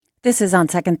This is On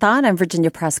Second Thought. I'm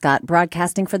Virginia Prescott,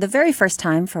 broadcasting for the very first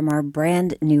time from our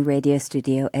brand new radio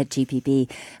studio at GPB.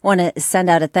 I want to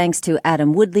send out a thanks to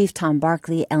Adam Woodleaf, Tom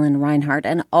Barkley, Ellen Reinhardt,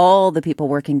 and all the people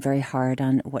working very hard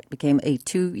on what became a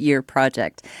 2-year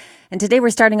project. And today we're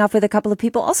starting off with a couple of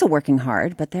people also working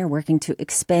hard, but they're working to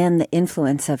expand the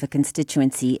influence of a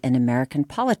constituency in American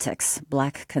politics,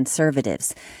 Black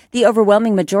conservatives. The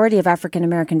overwhelming majority of African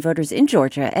American voters in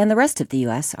Georgia and the rest of the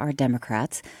U.S. are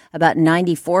Democrats. About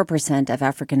 94% of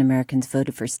African Americans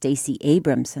voted for Stacey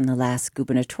Abrams in the last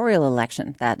gubernatorial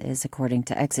election. That is according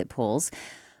to exit polls.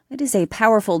 It is a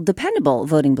powerful, dependable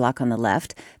voting bloc on the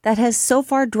left that has so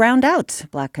far drowned out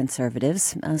Black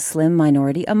conservatives, a slim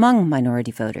minority among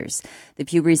minority voters. The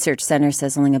Pew Research Center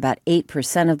says only about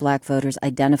 8% of Black voters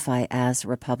identify as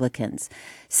Republicans.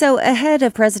 So ahead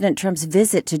of President Trump's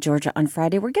visit to Georgia on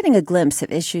Friday, we're getting a glimpse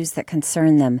of issues that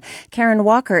concern them. Karen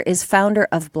Walker is founder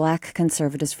of Black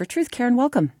Conservatives for Truth. Karen,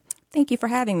 welcome. Thank you for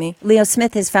having me. Leo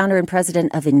Smith is founder and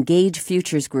president of Engage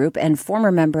Futures Group and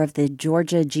former member of the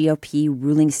Georgia GOP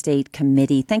Ruling State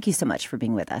Committee. Thank you so much for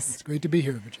being with us. It's great to be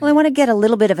here, Virginia. Well, I want to get a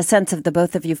little bit of a sense of the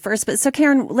both of you first. But so,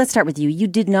 Karen, let's start with you. You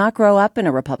did not grow up in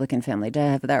a Republican family. Did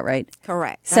I have that right?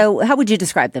 Correct. So how would you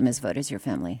describe them as voters, your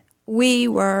family? We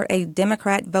were a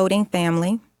Democrat voting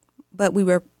family, but we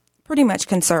were pretty much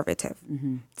conservative.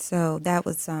 Mm-hmm. So that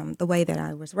was the way that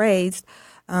I was raised.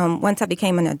 Once I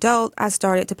became an adult, I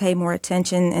started to pay more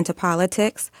attention into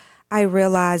politics. I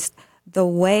realized the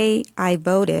way I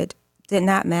voted did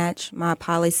not match my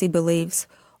policy beliefs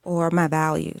or my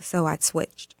values, so I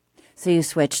switched. So you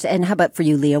switched. And how about for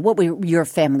you, Leo? What were your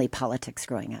family politics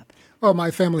growing up? Well,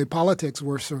 my family politics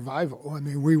were survival. I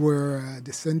mean, we were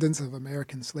descendants of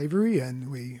American slavery, and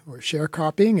we were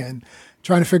sharecropping and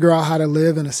trying to figure out how to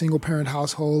live in a single-parent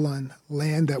household on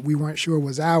land that we weren't sure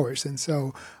was ours. And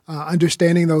so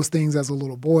understanding those things as a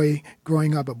little boy,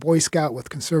 growing up a Boy Scout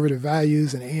with conservative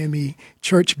values, an AME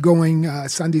church-going,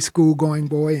 Sunday school-going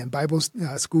boy and Bible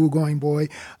school-going boy,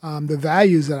 the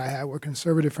values that I had were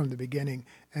conservative from the beginning.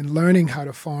 And learning how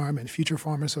to farm and Future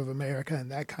Farmers of America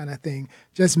and that kind of thing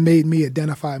just made me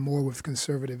identify more with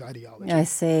conservative ideology. I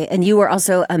see. And you were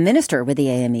also a minister with the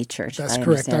AME Church. That's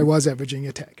correct. I was at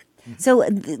Virginia Tech. So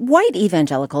white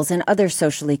evangelicals and other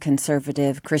socially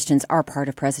conservative Christians are part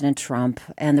of President Trump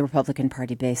and the Republican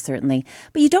Party base, certainly.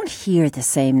 But you don't hear the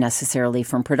same necessarily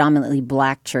from predominantly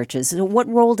Black churches. So what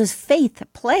role does faith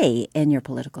play in your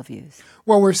political views?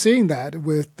 Well, we're seeing that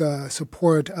with the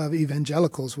support of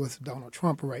evangelicals with Donald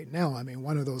Trump right now. I mean,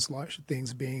 one of those large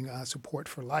things being support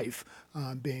for life,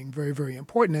 being very, very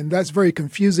important. And that's very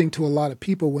confusing to a lot of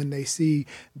people when they see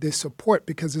this support,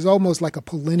 because it's almost like a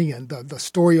Paulinian, the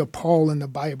story of Paul in the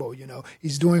Bible. You know,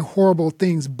 he's doing horrible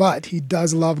things, but he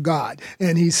does love God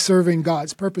and he's serving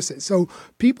God's purposes. So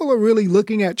people are really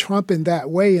looking at Trump in that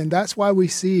way. And that's why we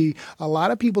see a lot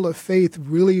of people of faith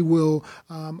really will,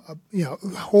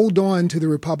 hold on to the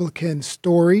Republican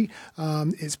story,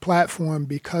 its platform,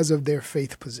 because of their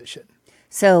faith position.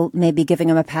 So maybe giving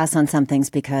him a pass on some things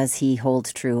because he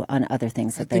holds true on other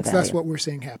things that they value. That's what we're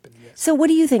seeing happen, yes. So what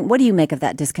do you think? What do you make of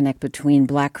that disconnect between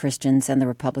Black Christians and the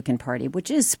Republican Party,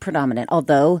 which is predominant?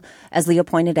 Although, as Leo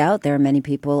pointed out, there are many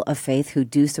people of faith who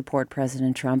do support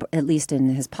President Trump, at least in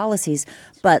his policies.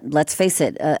 But let's face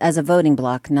it, as a voting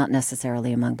bloc, not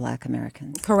necessarily among Black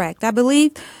Americans. Correct. I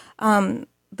believe the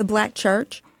Black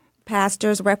church,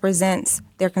 pastors, represents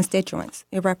their constituents.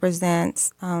 It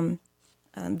represents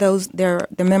they're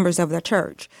members of the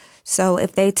church. So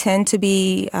if they tend to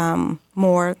be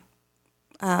more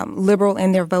liberal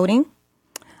in their voting,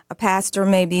 a pastor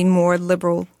may be more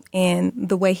liberal in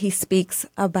the way he speaks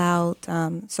about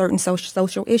certain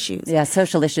social issues. Yeah,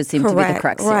 social issues seem to be the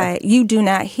crux here. Right. You do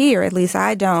not hear, at least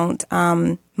I don't,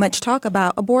 much talk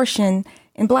about abortion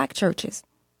in Black churches.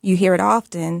 You hear it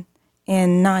often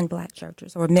in non-Black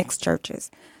churches or mixed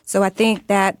churches. So I think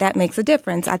that makes a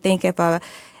difference. I think if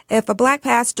a Black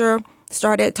pastor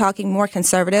started talking more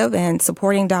conservative and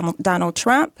supporting Donald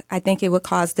Trump, I think it would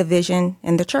cause division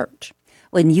in the church.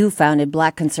 When you founded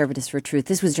Black Conservatives for Truth,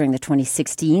 this was during the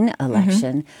 2016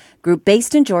 election, group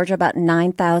based in Georgia, about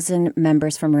 9,000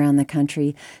 members from around the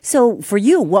country. So for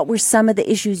you, what were some of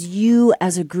the issues you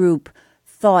as a group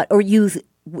thought, or you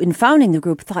in founding the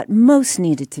group thought most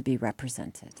needed to be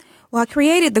represented? Well, I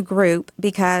created the group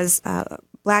because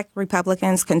Black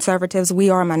Republicans, conservatives, we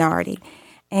are a minority.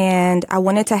 And I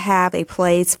wanted to have a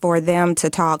place for them to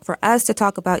talk, for us to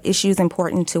talk about issues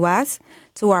important to us,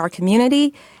 to our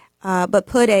community, but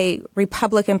put a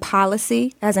Republican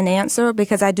policy as an answer,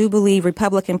 because I do believe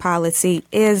Republican policy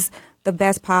is the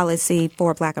best policy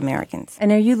for Black Americans.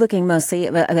 And are you looking mostly,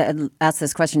 I'll ask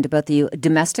this question to both of you,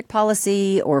 domestic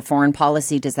policy or foreign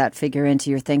policy, does that figure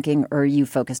into your thinking, or are you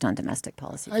focused on domestic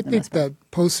policy? I think that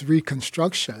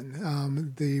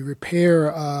post-Reconstruction, the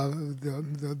repair of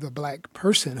the Black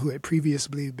person who had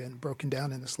previously been broken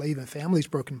down and enslaved and families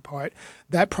broken apart,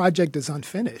 that project is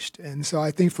unfinished. And so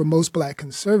I think for most Black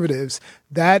conservatives,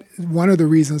 that one of the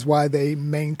reasons why they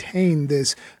maintain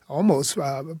this almost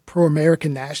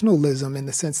pro-American nationalism in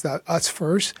the sense that us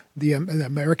first, the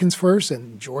Americans first,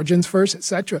 and Georgians first, et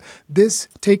cetera. This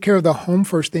take care of the home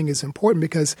first thing is important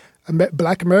because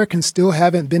Black Americans still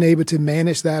haven't been able to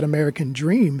manage that American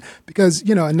dream because,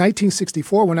 in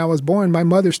 1964, when I was born, my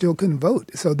mother still couldn't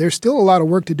vote. So there's still a lot of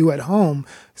work to do at home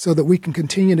so that we can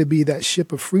continue to be that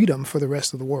ship of freedom for the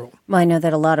rest of the world. Well, I know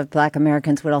that a lot of Black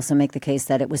Americans would also make the case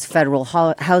that it was federal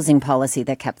housing policy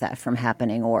that kept that from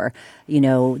happening, or,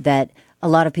 that a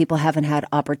lot of people haven't had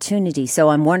opportunity. So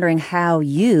I'm wondering how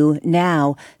you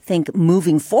now think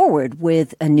moving forward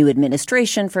with a new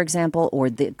administration, for example, or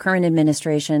the current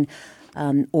administration,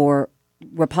 or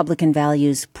Republican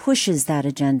values pushes that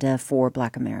agenda for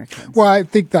Black Americans. Well, I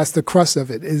think that's the crux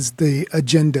of it, is the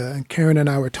agenda. And Karen and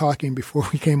I were talking before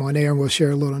we came on air, and we'll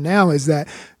share a little now, is that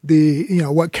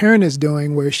what Karen is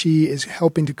doing, where she is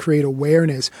helping to create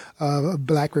awareness of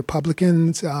Black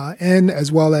Republicans and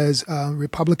as well as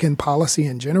Republican policy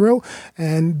in general.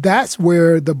 And that's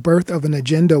where the birth of an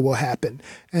agenda will happen.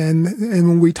 And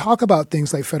when we talk about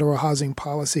things like federal housing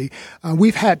policy,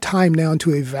 we've had time now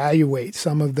to evaluate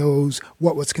some of those,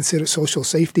 what was considered social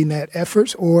safety net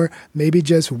efforts, or maybe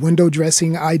just window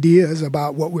dressing ideas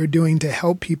about what we're doing to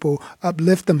help people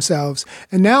uplift themselves.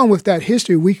 And now with that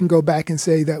history, we can go back and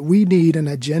say that we need an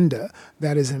agenda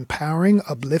that is empowering,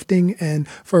 uplifting. And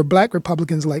for Black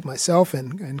Republicans like myself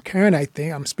and Karen, I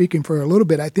think, I'm speaking for her a little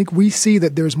bit, I think we see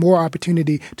that there's more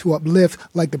opportunity to uplift,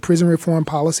 like the prison reform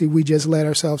policy we just let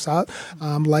ourselves out,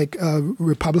 like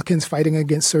Republicans fighting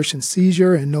against search and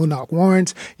seizure and no-knock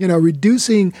warrants.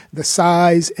 Reducing the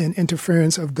size and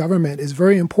interference of government is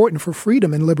very important for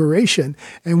freedom and liberation.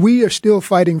 And we are still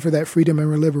fighting for that freedom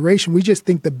and liberation. We just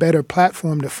think the better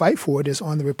platform to fight for it is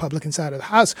on the Republican side of the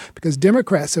House, because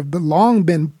Democrats have long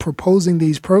been proposing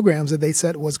these programs that they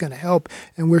said was going to help.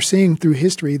 And we're seeing through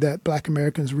history that Black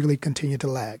Americans really continue to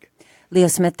lag. Leo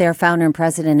Smith there, founder and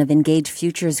president of Engage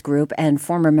Futures Group and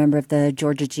former member of the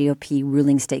Georgia GOP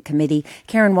Ruling State Committee.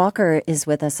 Karen Walker is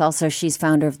with us also. She's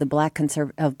founder of the Black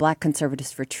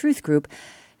Conservatives for Truth Group.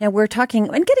 Now, we're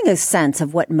talking and getting a sense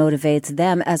of what motivates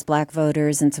them as Black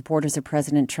voters and supporters of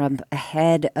President Trump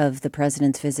ahead of the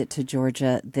president's visit to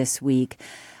Georgia this week.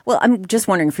 Well, I'm just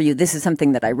wondering for you, this is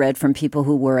something that I read from people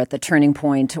who were at the Turning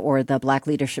Point or the Black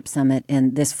Leadership Summit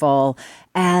in this fall,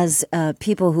 as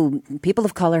people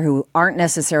of color who aren't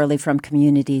necessarily from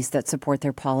communities that support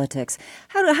their politics.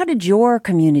 How did your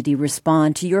community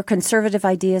respond to your conservative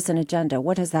ideas and agenda?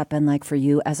 What has that been like for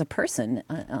you as a person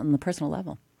on the personal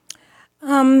level?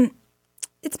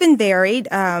 It's been varied.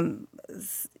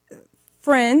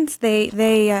 Friends,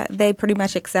 they pretty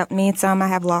much accept me. Some I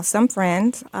have lost some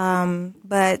friends,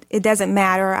 but it doesn't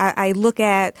matter. I look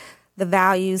at the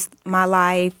values, my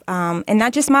life, and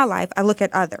not just my life. I look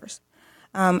at others.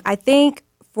 I think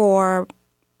for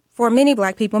many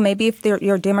Black people, maybe if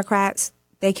you're Democrats,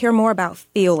 they care more about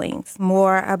feelings,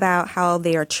 more about how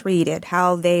they are treated,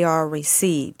 how they are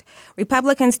received.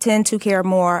 Republicans tend to care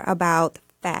more about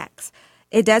facts.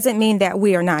 It doesn't mean that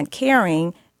we are not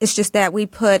caring. It's just that we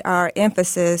put our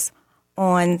emphasis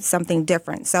on something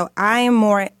different. So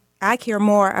I care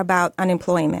more about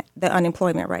unemployment, the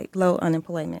unemployment rate, low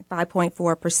unemployment,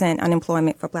 5.4%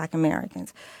 unemployment for Black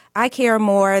Americans. I care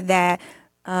more that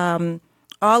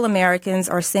all Americans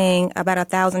are seeing about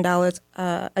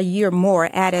 $1,000 a year more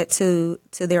added to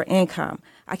their income.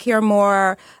 I care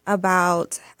more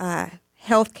about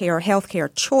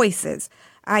healthcare choices.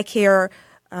 I care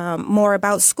more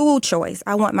about school choice.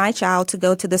 I want my child to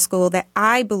go to the school that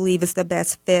I believe is the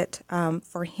best fit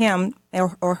for him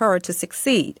or her to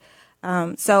succeed.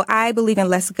 So I believe in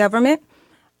less government.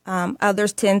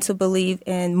 Others tend to believe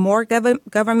in more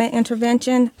government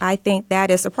intervention. I think that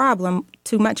is a problem,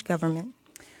 too much government.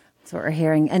 That's what we're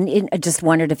hearing. And I just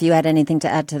wondered if you had anything to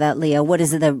add to that, Leo. What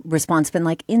has the response been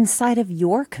like inside of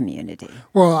your community?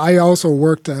 Well, I also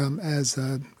worked as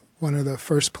one of the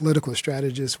first political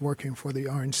strategists working for the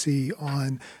RNC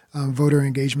on voter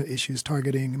engagement issues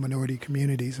targeting minority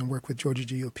communities, and work with Georgia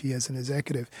GOP as an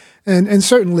executive. And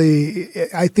certainly,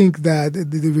 I think that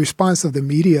the response of the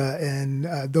media and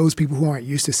those people who aren't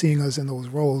used to seeing us in those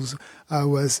roles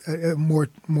was more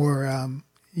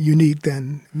unique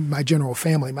than my general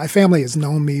family. My family has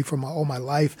known me from all my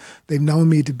life. They've known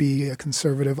me to be a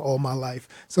conservative all my life.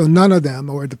 So none of them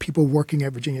or the people working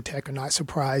at Virginia Tech are not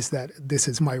surprised that this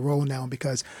is my role now,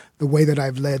 because the way that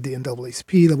I've led the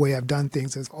NAACP, the way I've done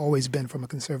things has always been from a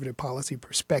conservative policy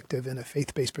perspective and a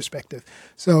faith-based perspective.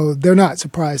 So they're not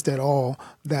surprised at all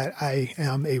that I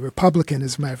am a Republican.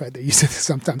 As a matter of fact, they used to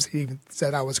sometimes even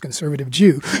said I was a conservative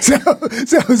Jew.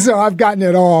 So I've gotten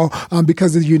it all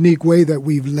because of the unique way that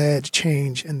we've led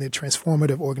change in the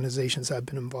transformative organizations I've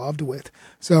been involved with.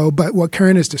 So, but what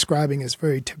Karen is describing is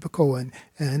very typical. And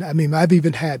I mean, I've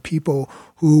even had people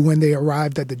who, when they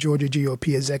arrived at the Georgia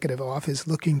GOP executive office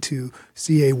looking to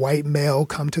see a white male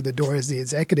come to the door as the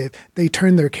executive, they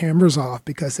turned their cameras off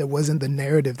because it wasn't the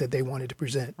narrative that they wanted to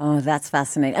present. Oh, that's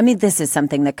fascinating. I mean, this is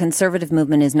something the conservative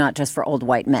movement is not just for old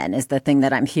white men, is the thing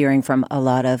that I'm hearing from a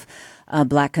lot of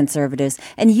Black conservatives.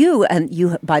 And you,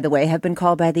 by the way, have been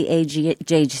called by the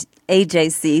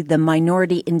AJC the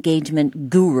minority engagement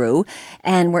guru,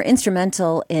 and were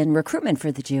instrumental in recruitment for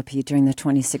the GOP during the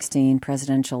 2016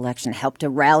 presidential election, helped to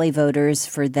rally voters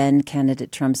for then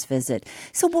candidate Trump's visit.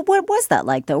 So what was that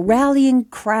like, though, rallying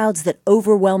crowds that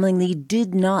overwhelmingly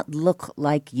did not look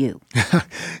like you?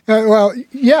 Well,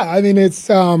 yeah, I mean, it's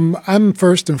I'm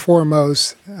first and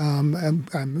foremost, I'm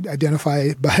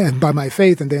identified by my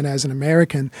faith and then as an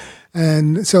American.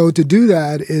 And so to do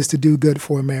that is to do good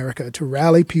for America, to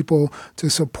rally people to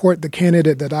support the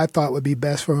candidate that I thought would be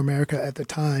best for America at the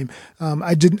time.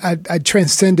 I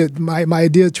transcended, my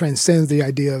idea transcends the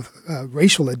idea of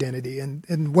racial identity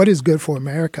and what is good for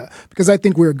America, because I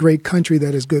think we're a great country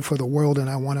that is good for the world, and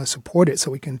I want to support it so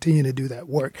we continue to do that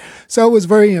work. So it was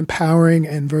very empowering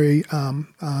and very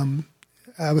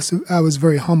I was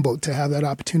very humbled to have that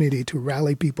opportunity to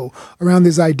rally people around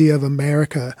this idea of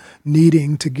America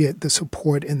needing to get the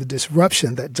support and the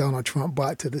disruption that Donald Trump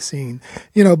brought to the scene.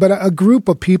 You know, but a group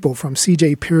of people from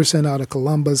C.J. Pearson out of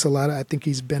Columbus, I think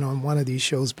he's been on one of these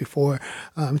shows before,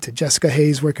 to Jessica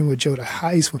Hayes working with Joda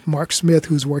Heiss, with Mark Smith,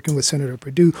 who's working with Senator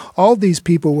Perdue. All these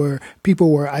people were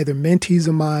either mentees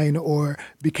of mine or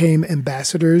became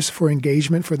ambassadors for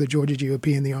engagement for the Georgia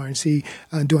GOP and the RNC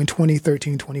during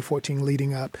 2013, 2014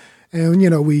 leading up. And, you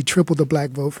know, we tripled the Black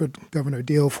vote for Governor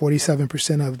Deal,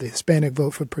 47% of the Hispanic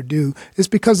vote for Perdue. It's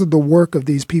because of the work of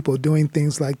these people doing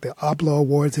things like the OPLA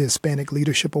Awards, the Hispanic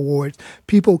Leadership Awards.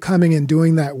 People coming and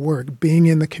doing that work, being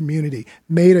in the community,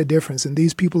 made a difference. And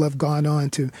these people have gone on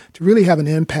to really have an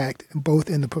impact both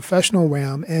in the professional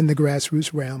realm and the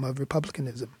grassroots realm of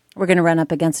Republicanism. We're going to run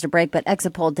up against a break, but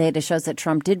exit poll data shows that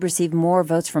Trump did receive more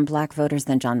votes from Black voters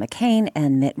than John McCain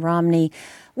and Mitt Romney.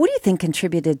 What do you think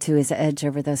contributed to his edge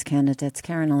over those candidates?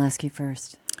 Karen, I'll ask you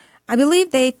first. I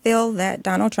believe they feel that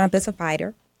Donald Trump is a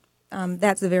fighter.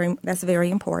 That's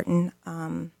very important.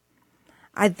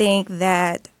 I think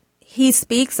that he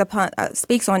speaks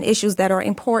on issues that are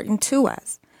important to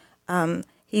us.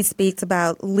 He speaks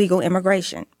about legal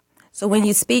immigration. So when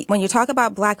you talk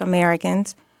about Black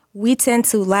Americans, we tend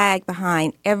to lag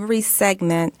behind every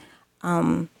segment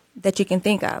that you can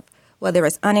think of, whether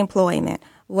it's unemployment,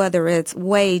 whether it's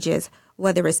wages,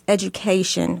 whether it's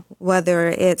education, whether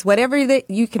it's whatever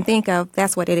that you can think of,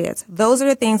 that's what it is. Those are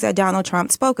the things that Donald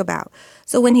Trump spoke about.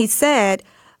 So when he said,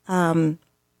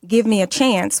 give me a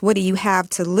chance, what do you have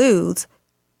to lose?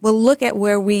 Well, look at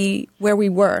where we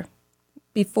were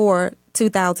before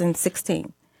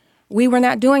 2016. We were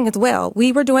not doing as well.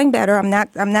 We were doing better. I'm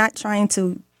not trying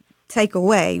to take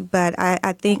away, but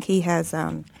I think he has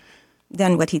done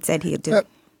what he said he would do.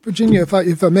 Virginia,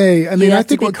 if I may, I mean, I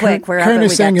think what Karen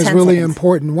is saying is really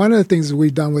important. One of the things that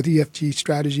we've done with EFG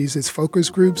strategies is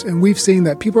focus groups, and we've seen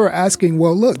that people are asking,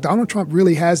 well, look, Donald Trump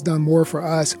really has done more for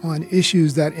us on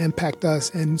issues that impact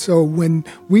us. And so when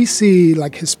we see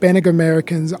like Hispanic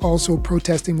Americans also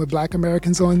protesting with Black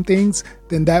Americans on things,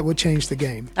 then that would change the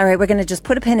game. All right, we're going to just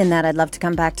put a pin in that. I'd love to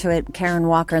come back to it. Karen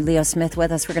Walker and Leo Smith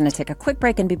with us. We're going to take a quick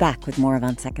break and be back with more of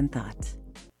On Second Thought.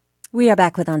 We are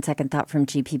back with On Second Thought from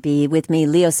GPB. With me,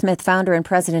 Leo Smith, founder and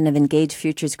president of Engage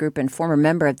Futures Group and former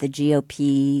member of the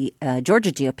GOP, Georgia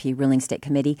GOP Ruling State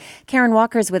Committee. Karen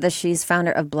Walker is with us. She's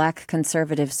founder of Black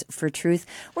Conservatives for Truth.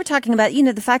 We're talking about,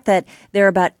 the fact that there are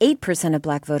about 8% of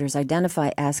Black voters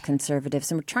identify as conservatives,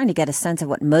 and we're trying to get a sense of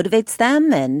what motivates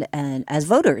them and as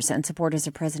voters and supporters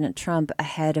of President Trump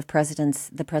ahead of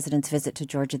the president's visit to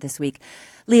Georgia this week.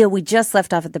 Leo, we just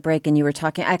left off at the break and you were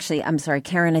talking, actually, I'm sorry,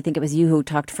 Karen, I think it was you who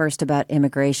talked first about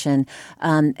immigration.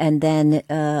 And then,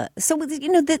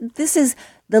 this is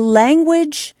the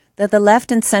language that the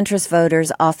left and centrist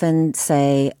voters often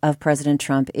say of President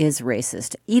Trump is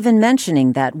racist, even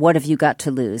mentioning that, what have you got to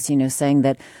lose? Saying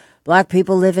that Black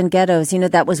people live in ghettos. You know,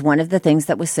 that was one of the things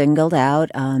that was singled out.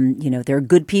 There are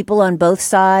good people on both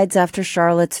sides after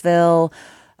Charlottesville.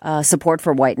 Support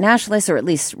for white nationalists, or at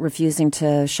least refusing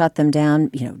to shut them down,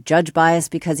 judge bias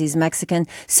because he's Mexican.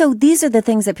 So these are the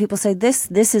things that people say, this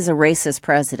is a racist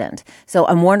president. So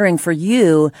I'm wondering for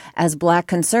you as Black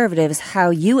conservatives,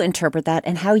 how you interpret that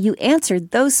and how you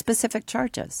answered those specific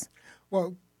charges.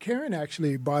 Well, Karen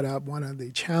actually brought up one of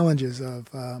the challenges of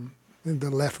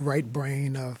the left-right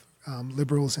brain of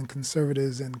liberals and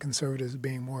conservatives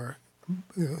being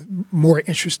more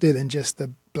interested in just the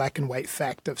black and white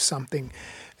fact of something.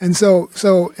 And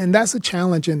and that's a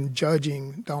challenge in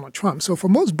judging Donald Trump. So for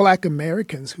most Black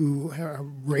Americans who are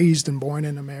raised and born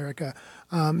in America,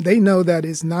 they know that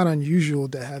it's not unusual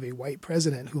to have a white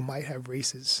president who might have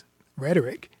racist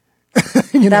rhetoric.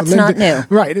 That's not new.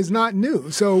 Right. It's not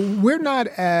new. So we're not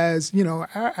as,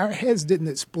 our heads didn't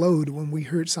explode when we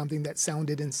heard something that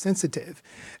sounded insensitive.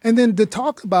 And then to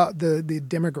talk about the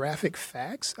demographic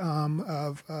facts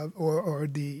or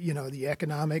the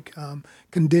economic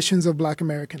conditions of Black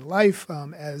American life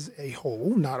as a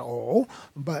whole, not all,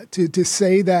 but to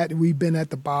say that we've been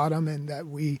at the bottom and that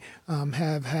we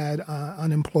have had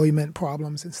unemployment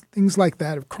problems and things like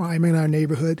that, of crime in our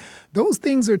neighborhood, those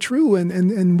things are true.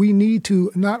 And we need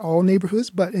to, not all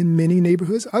neighborhoods, but in many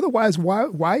neighborhoods. Otherwise,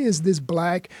 why is this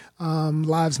Black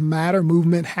Lives Matter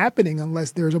movement happening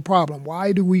unless there's a problem?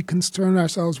 Why do we concern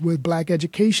ourselves with Black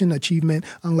education achievement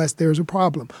unless there's a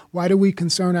problem? Why do we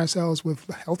concern ourselves with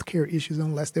healthcare issues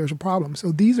unless there's a problem?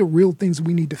 So these are real things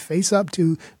we need to face up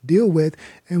to, deal with,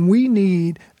 and we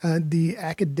need the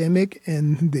academic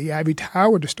and the ivory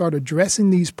tower to start addressing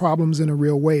these problems in a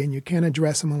real way, and you can't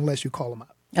address them unless you call them out.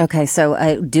 Okay, so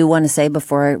I do want to say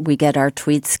before we get our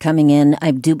tweets coming in,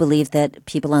 I do believe that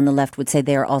people on the left would say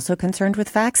they are also concerned with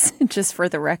facts, just for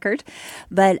the record.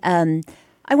 But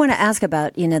I want to ask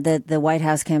about, the White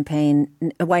House campaign.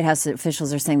 White House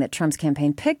officials are saying that Trump's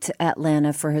campaign picked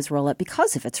Atlanta for his rollout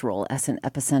because of its role as an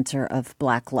epicenter of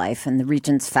Black life and the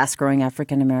region's fast-growing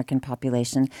African-American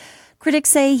population. Critics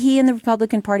say he and the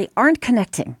Republican Party aren't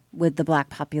connecting with the Black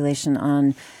population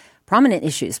on prominent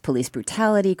issues: police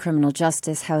brutality, criminal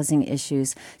justice, housing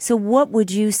issues. So what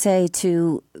would you say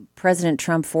to President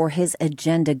Trump for his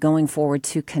agenda going forward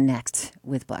to connect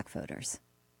with Black voters?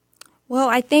 Well,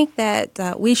 I think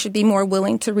that we should be more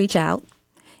willing to reach out,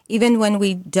 even when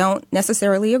we don't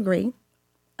necessarily agree.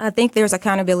 I think there's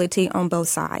accountability on both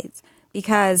sides,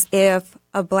 because if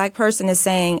a Black person is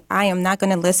saying, I am not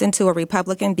going to listen to a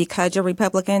Republican because you're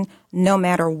Republican, no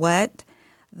matter what,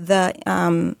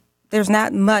 there's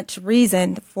not much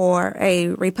reason for a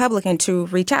Republican to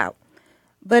reach out.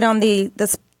 But on the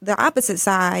opposite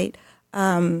side,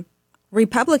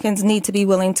 Republicans need to be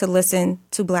willing to listen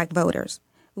to Black voters.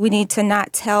 We need to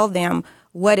not tell them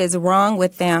what is wrong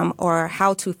with them or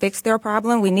how to fix their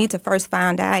problem. We need to first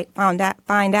find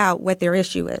out what their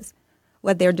issue is,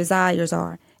 what their desires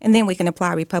are, and then we can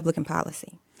apply Republican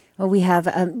policy. Well, we have,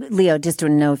 Leo, just to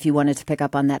know if you wanted to pick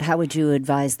up on that, how would you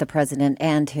advise the president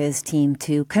and his team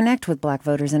to connect with Black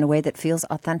voters in a way that feels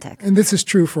authentic? And this is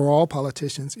true for all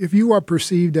politicians. If you are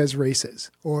perceived as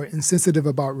racist or insensitive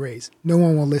about race, no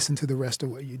one will listen to the rest of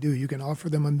what you do. You can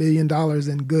offer them $1 million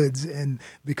in goods, and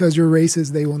because you're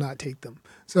racist, they will not take them.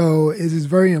 So it is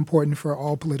very important for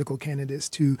all political candidates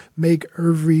to make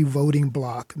every voting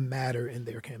bloc matter in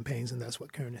their campaigns, and that's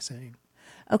what Karen is saying.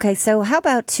 Okay, so how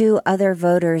about to other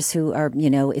voters who are,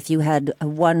 if you had a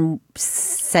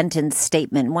one-sentence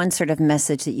statement, one sort of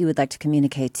message that you would like to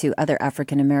communicate to other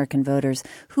African-American voters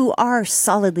who are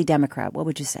solidly Democrat, what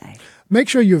would you say? Make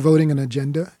sure you're voting an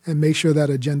agenda, and make sure that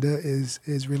agenda is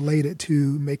related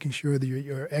to making sure that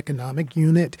your economic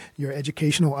unit, your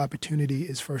educational opportunity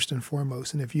is first and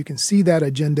foremost. And if you can see that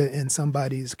agenda in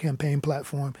somebody's campaign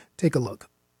platform, take a look.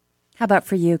 How about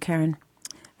for you, Karen?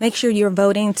 Make sure you're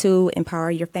voting to empower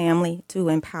your family, to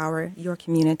empower your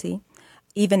community,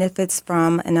 even if it's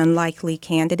from an unlikely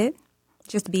candidate.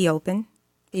 Just be open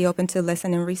to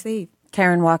listen and receive.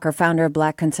 Karen Walker, founder of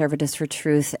Black Conservatives for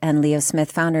Truth, and Leo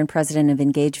Smith, founder and president of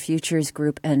Engage Futures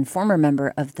Group and former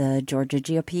member of the Georgia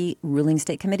GOP Ruling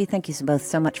State Committee. Thank you both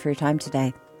so much for your time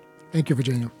today. Thank you,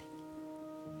 Virginia.